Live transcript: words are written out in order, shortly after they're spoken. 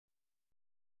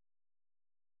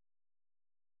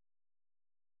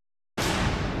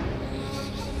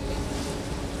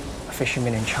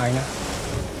fisherman in China.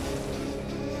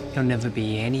 He'll never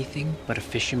be anything but a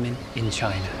fisherman in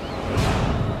China.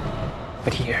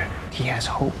 But here, he has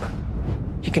hope.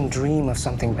 He can dream of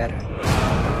something better.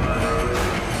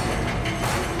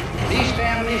 These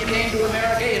families came to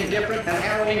America in different and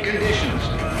harrowing conditions.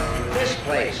 This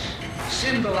place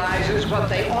symbolizes what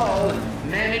they all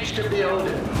managed to build.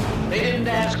 They didn't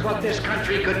ask what this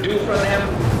country could do for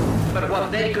them, but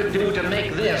what they could do to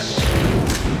make this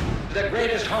the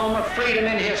greatest home of freedom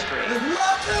in history.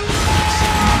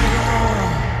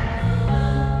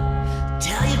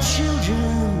 Tell your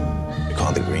children. They're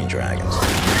called the Green Dragons.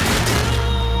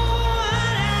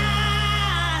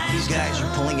 These guys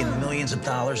are pulling in millions of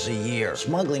dollars a year,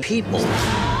 smuggling people.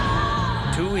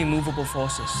 Two immovable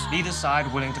forces, neither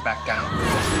side willing to back down.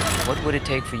 What would it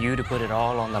take for you to put it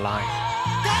all on the line?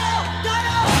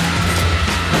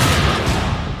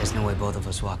 There's no way both of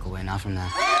us walk away, not from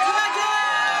that.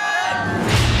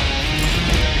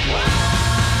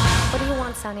 What do you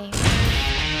want, Sonny?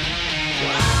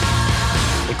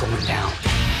 They're going down.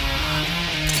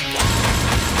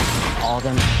 All of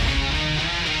them.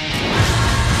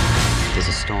 There's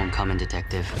a storm coming,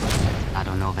 Detective. I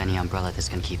don't know of any umbrella that's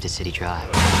gonna keep the city dry.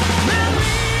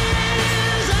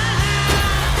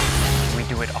 We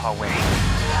do it our way.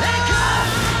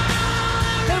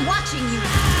 They're watching you.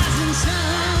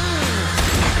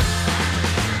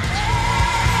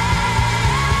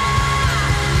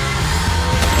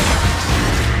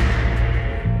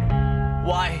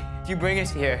 Why do you bring us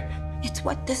here? It's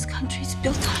what this country's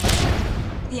built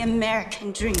on. The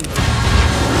American dream.